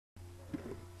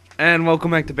And welcome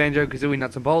back to Banjo-Kazooie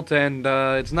Nuts and Bolts, and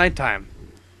it's nighttime.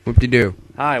 Whoop-de-doo.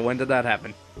 Hi, when did that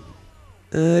happen?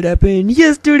 It happened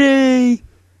yesterday!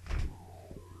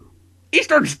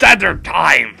 Eastern Standard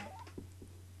Time!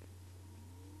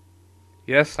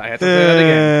 Yes, I had to say that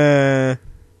again.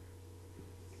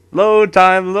 Load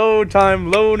time,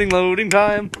 loading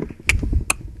time.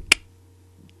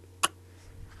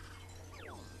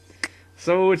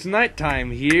 So it's nighttime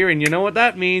here, and you know what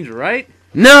that means, right?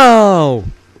 No!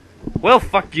 Well,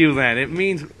 fuck you then. It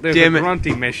means there's a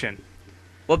grunty mission.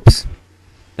 Whoops.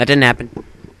 That didn't happen.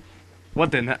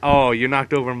 What then? Oh, you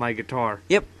knocked over my guitar.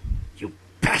 Yep. You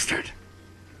bastard.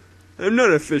 I'm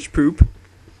not a fish poop.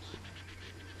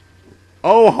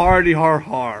 Oh, hardy har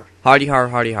har. Hardy har,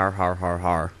 hardy har, har, har,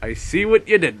 har. I see what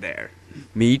you did there.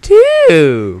 Me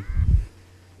too!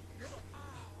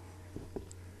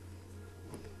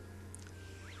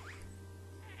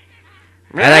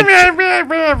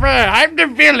 I'm the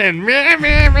villain.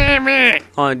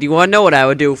 Do you want to know what I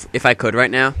would do if I could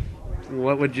right now?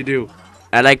 What would you do?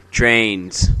 I like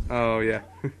trains. Oh, yeah.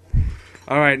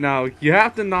 Alright, now, you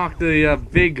have to knock the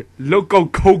big Loco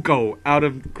Coco out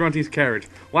of Grunty's carriage.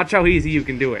 Watch how easy you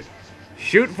can do it.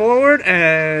 Shoot forward,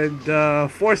 and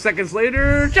 4 seconds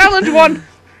later, challenge one!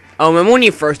 Oh, remember when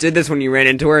you first did this when you ran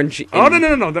into her and she... Oh,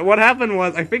 no. What happened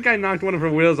was, I think I knocked one of her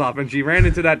wheels off, and she ran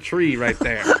into that tree right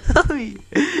there.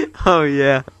 Oh,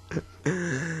 yeah.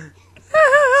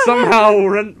 Somehow,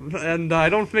 and I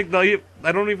don't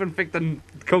even think the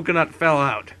coconut fell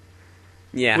out.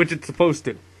 Yeah. Which it's supposed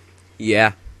to.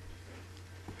 Yeah.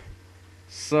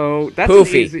 So that's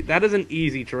that is an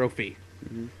easy trophy.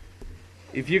 Mm-hmm.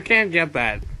 If you can't get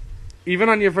that, even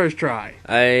on your first try.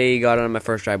 I got it on my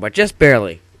first try, but just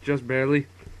barely. Just barely?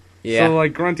 Yeah. So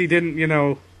like Grunty didn't,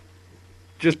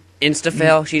 just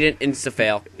insta-fail? She didn't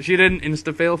insta-fail. She didn't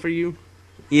insta-fail for you?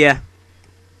 Yeah.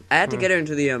 I had to get her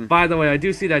into the, By the way, I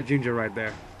do see that ginger right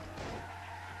there.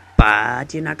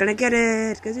 But you're not gonna get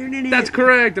it, because you're an idiot. That's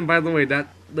correct, and by the way, that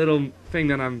little thing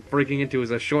that I'm breaking into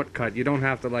is a shortcut. You don't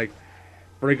have to, like,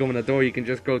 break open the door, you can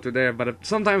just go through there, but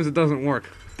sometimes it doesn't work.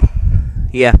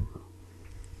 Yeah.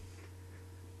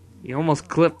 You almost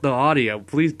clipped the audio.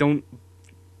 Please don't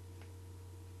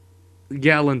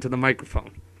yell into the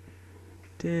microphone.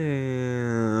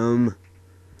 Damn.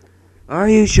 Are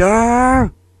you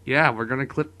sure? Yeah, we're gonna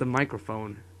clip the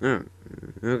microphone. Oh,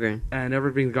 okay. And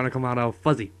everything's gonna come out all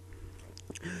fuzzy.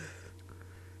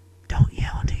 Don't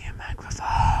yell into your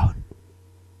microphone.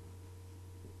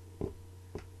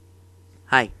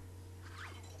 Hi.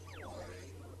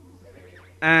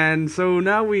 And so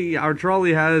now our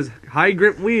trolley has high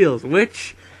grip wheels,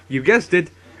 which, you guessed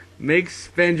it, makes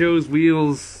Banjo's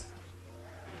wheels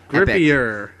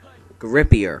grippier. Epic.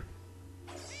 Grippier.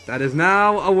 That is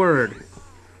now a word.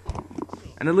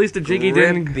 And at least the Jiggy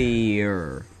didn't...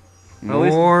 Grippier.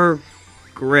 More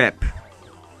grip.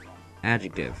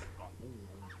 Adjective.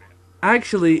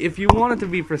 Actually, if you wanted to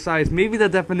be precise, maybe the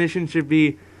definition should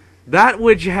be that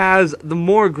which has the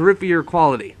more grippier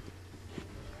quality.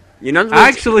 You're not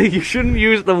Actually, you shouldn't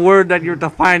use the word that you're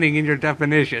defining in your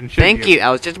definition, should Thank you.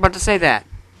 I was just about to say that.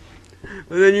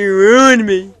 But then you ruined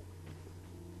me.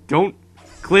 Don't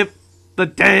clip the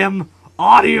damn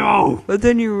audio. But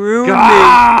then you ruined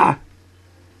me.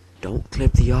 Don't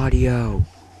clip the audio.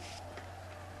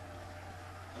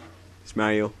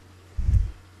 Smile.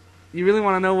 You really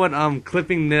want to know what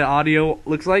clipping the audio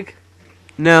looks like?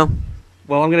 No.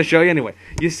 Well, I'm going to show you anyway.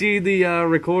 You see the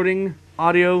recording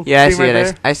audio? Yeah, I see right it.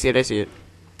 there? I see it. I see it.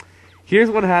 Here's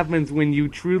what happens when you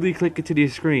truly click it to the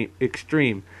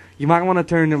extreme. You might want to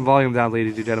turn the volume down,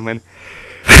 ladies and gentlemen.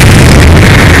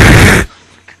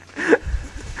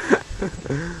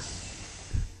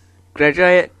 Can I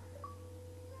try it?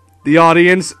 The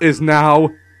audience is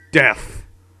now deaf.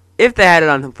 If they had it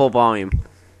on full volume.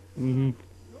 Mm-hmm.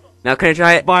 Now can I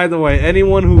try it? By the way,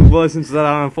 anyone who listens to that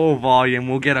on full volume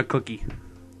will get a cookie.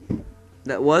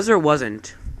 That was or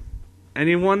wasn't?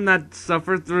 Anyone that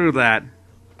suffered through that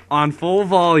on full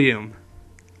volume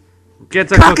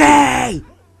gets a cookie.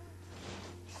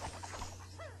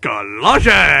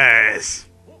 Galoshes!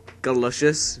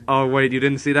 Galicious? Oh wait, you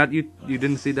didn't see that? You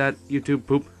didn't see that YouTube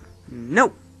poop?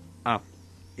 Nope. Oh.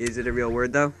 Is it a real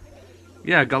word though?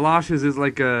 Yeah, galoshes is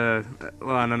like a...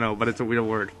 Well, I don't know, but it's a real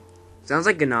word. Sounds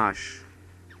like ganache.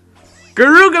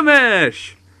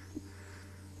 Garugamish!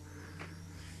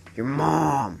 Your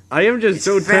mom. I am just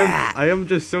so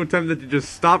tempted to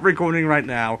just stop recording right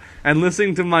now and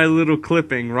listen to my little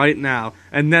clipping right now,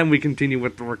 and then we continue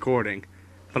with the recording.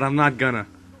 But I'm not gonna.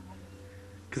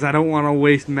 Because I don't want to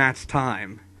waste Matt's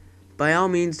time. By all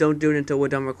means, don't do it until we're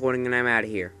done recording and I'm out of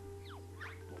here.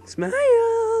 Smile!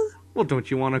 Well,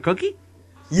 don't you want a cookie?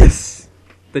 Yes.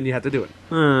 then you have to do it.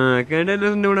 Can I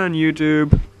listen to it on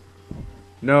YouTube?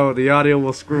 No, the audio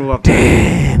will screw up.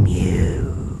 Damn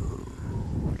you.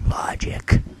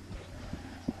 Logic.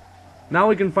 Now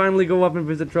we can finally go up and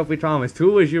visit Trophy Thomas,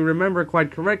 who, as you remember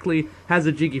quite correctly, has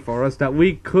a jiggy for us that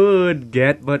we could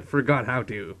get, but forgot how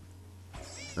to.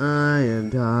 I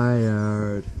am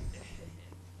tired.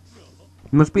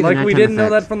 Must be the Like we nighttime didn't know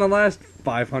effect. that from the last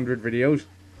 500 videos.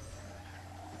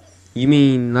 You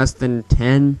mean less than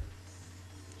 10?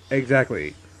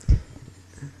 Exactly.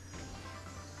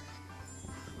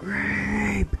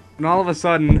 Grape. And all of a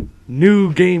sudden,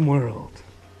 new game world.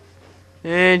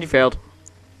 And you failed.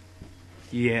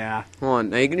 Yeah. Hold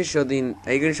on. Are you gonna show them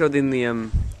the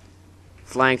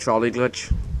flying trolley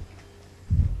glitch?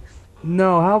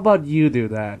 No, how about you do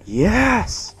that?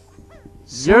 Yes.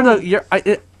 You're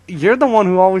the one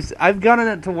who always. I've gotten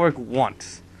it to work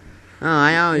once. Oh,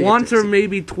 I always Once or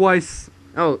maybe twice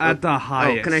oh, at the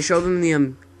highest. Oh, can I show them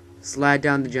the slide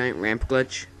down the giant ramp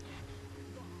glitch?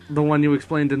 The one you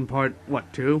explained in part,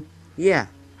 what, 2? Yeah.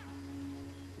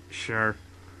 Sure.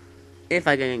 If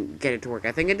I can get it to work.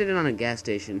 I think I did it on a gas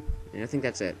station. And I think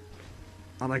that's it.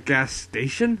 On a gas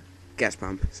station? Gas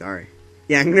pump. Sorry.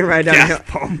 Yeah, I'm gonna ride down. Gas a hill.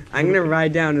 pump. I'm gonna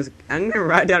ride down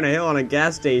a hill on a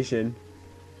gas station.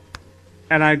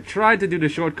 And I tried to do the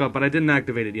shortcut, but I didn't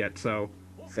activate it yet, so...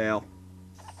 Fail.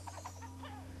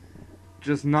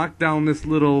 Just knock down this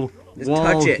little Just wall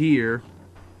touch it. here.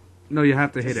 No, you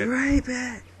have to hit it. Right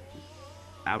back.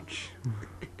 Ouch.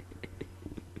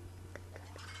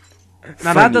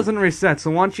 Now that doesn't reset, so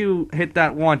once you hit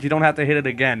that once, you don't have to hit it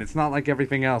again. It's not like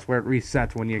everything else where it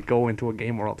resets when you go into a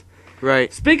game world.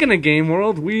 Right. Speaking of game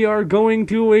world, we are going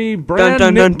to a brand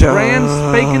dun, dun. brand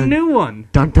spanking new one.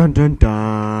 Dun dun dun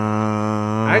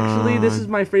dun. Actually, this is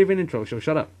my favorite intro, so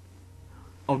shut up.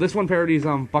 Oh, this one parodies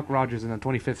Buck Rogers in the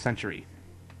 25th century.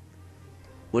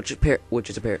 Which is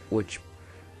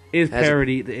Is Has it-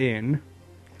 parodied in...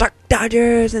 Duck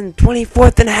Dodgers in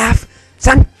 24th and a half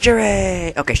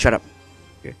century. Okay, shut up.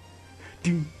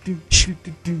 Shh. You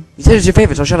said it's your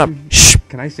favorite, so shut up. Shh.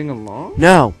 Can I sing along?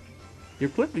 No. You're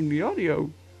clipping the audio.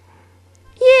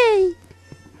 Yay.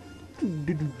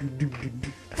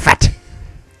 Fat.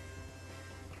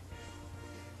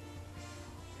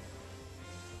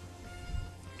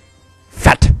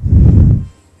 Fat.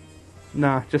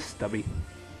 Nah, just stubby.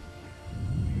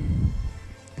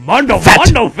 Mondo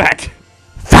fat!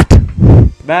 Fat.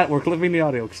 Matt, we're clipping the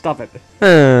audio. Stop it.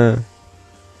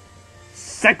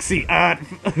 Sexy.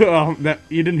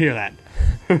 You didn't hear that.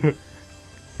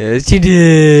 Yes, you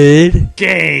did.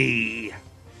 Gay.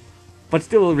 But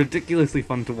still ridiculously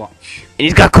fun to watch. And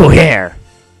he's got cool hair.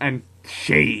 And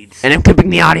shades. And I'm clipping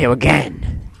the audio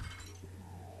again.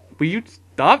 Will you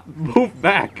stop? Move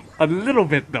back. A little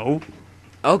bit, though.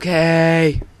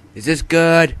 Okay. Is this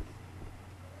good?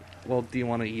 Well, do you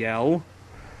want to yell?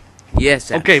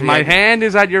 Yes. Okay, actually, my hand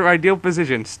is at your ideal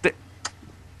position.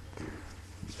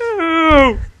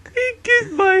 Oh, he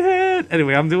kissed my hand.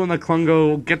 Anyway, I'm doing the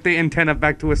Klungo get the antenna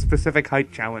back to a specific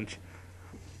height challenge.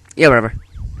 Yeah, whatever.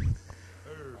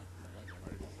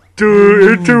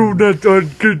 Internet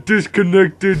get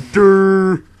disconnected.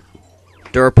 Derp.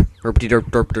 Herpty derp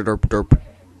derp derp derp.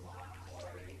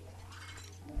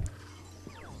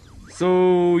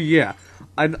 So yeah,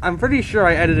 I'm pretty sure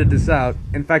I edited this out.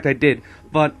 In fact, I did.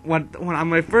 But when on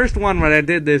my first one when I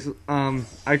did this,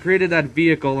 I created that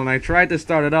vehicle and I tried to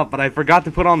start it up, but I forgot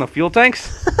to put on the fuel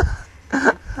tanks.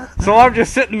 So I'm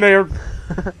just sitting there.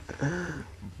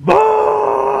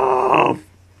 Boom!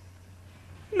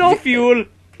 No fuel.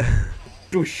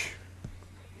 Doosh.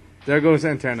 There goes the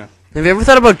antenna. Have you ever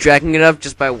thought about dragging it up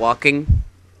just by walking?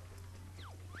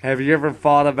 Have you ever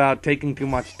thought about taking too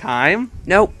much time?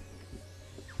 Nope.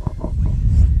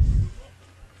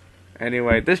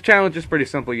 Anyway, this challenge is pretty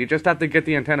simple. You just have to get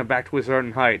the antenna back to a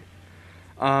certain height.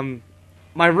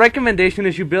 My recommendation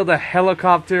is you build a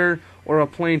helicopter or a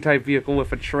plane-type vehicle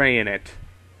with a tray in it.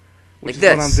 Which Like is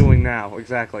what this. I'm doing now,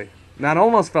 exactly. Now, it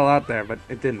almost fell out there, but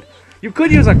it didn't. You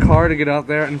could use a car to get out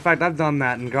there. In fact, I've done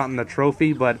that and gotten the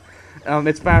trophy, but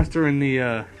it's faster in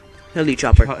the Heli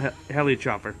chopper. heli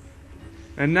chopper.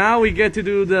 And now we get to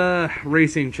do the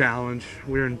racing challenge.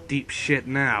 We're in deep shit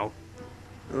now.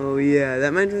 Oh yeah, that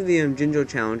reminds me of the Jinjo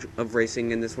challenge of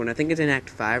racing in this one. I think it's in Act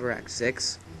 5 or Act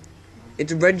 6.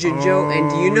 It's Red Jinjo,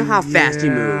 and do you know how fast he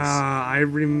moves? Yeah, I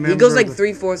remember. He goes like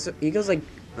 3/4. He goes like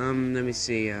let me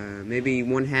see, maybe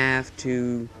 1/2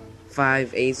 to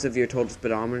 5/8 of your total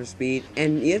speedometer speed,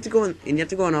 and you have to go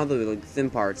on all the like thin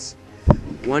parts.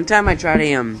 One time I tried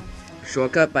a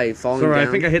shortcut by falling Sorry, down.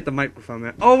 I think I hit the microphone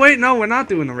there. Oh wait, no, we're not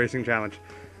doing the racing challenge.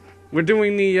 We're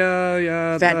doing the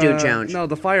Fat dude challenge. No,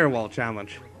 the firewall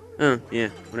challenge. Oh, yeah,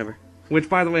 whatever. Which,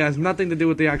 by the way, has nothing to do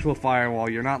with the actual firewall.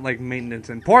 You're not like maintenance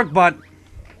and pork butt.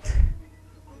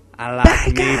 I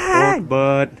like me pork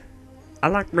butt. I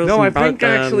like roast. No, I think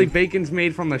actually bacon's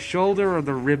made from the shoulder or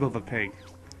the rib of a pig,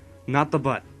 not the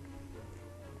butt.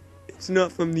 It's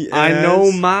not from the ass. I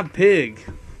know my pig.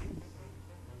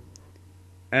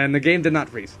 And the game did not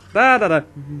freeze. Da da da.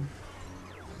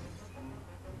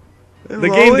 The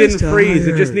game didn't freeze.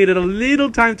 It just needed a little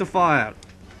time to thaw out.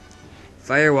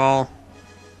 Firewall.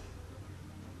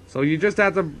 So you just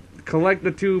have to collect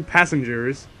the two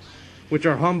passengers, which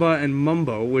are Humba and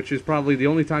Mumbo, which is probably the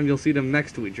only time you'll see them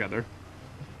next to each other.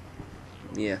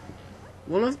 Yeah.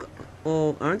 Well,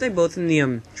 aren't they both in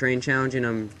the train challenge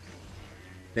in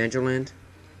Banjo-Land?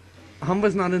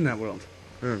 Humba's not in that world.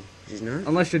 Oh, she's not?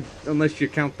 Unless you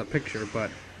count the picture, but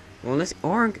Well, unless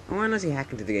you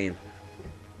hack into the game.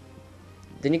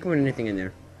 Then you can put anything in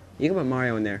there. You can put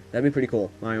Mario in there. That'd be pretty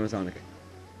cool. Mario and Sonic.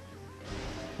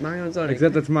 Mario and Sonic.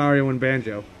 except it's Mario and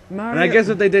Banjo. Mario. And I guess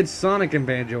if they did Sonic and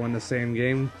Banjo in the same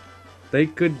game, they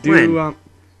could do.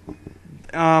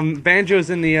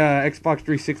 Banjo's in the Xbox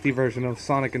 360 version of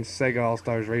Sonic and Sega All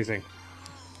Stars Racing.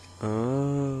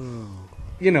 Oh.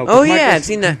 You know. Oh yeah, I've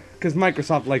seen that. Because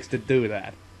Microsoft likes to do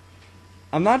that.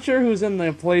 I'm not sure who's in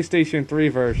the PlayStation 3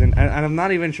 version, and I'm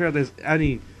not even sure there's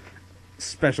any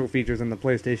special features in the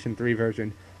PlayStation 3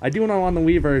 version. I do know on the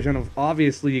Wii version,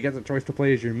 obviously you get the choice to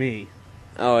play as your Mii.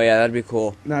 Oh yeah, that'd be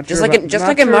cool. Not just sure like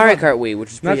about, in Mario Kart Wii,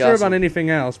 which is pretty Not sure awesome. about anything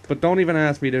else, but don't even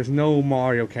ask me. There's no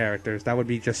Mario characters. That would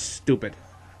be just stupid.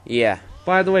 Yeah.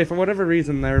 By the way, for whatever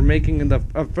reason, they're making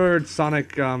a third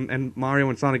Sonic and Mario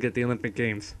and Sonic at the Olympic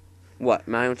Games. What?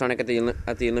 Mario and Sonic at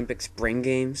the Olympic Spring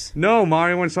Games? No,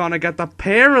 Mario and Sonic at the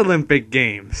Paralympic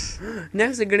Games.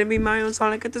 Next, they're gonna be Mario and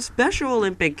Sonic at the Special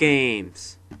Olympic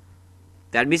Games.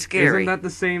 That'd be scary. Isn't that the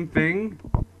same thing?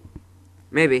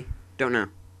 Maybe. Don't know.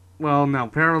 Well, no.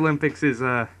 Paralympics is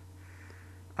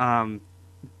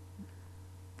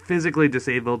physically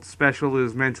disabled. Special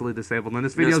is mentally disabled. And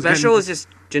this video Special is just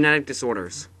genetic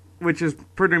disorders. Which is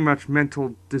pretty much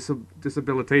mental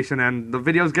disabilitation, and the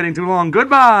video's getting too long.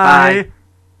 Goodbye!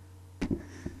 Bye.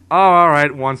 Oh,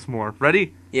 alright, once more.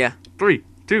 Ready? Yeah. 3,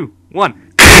 2, 1.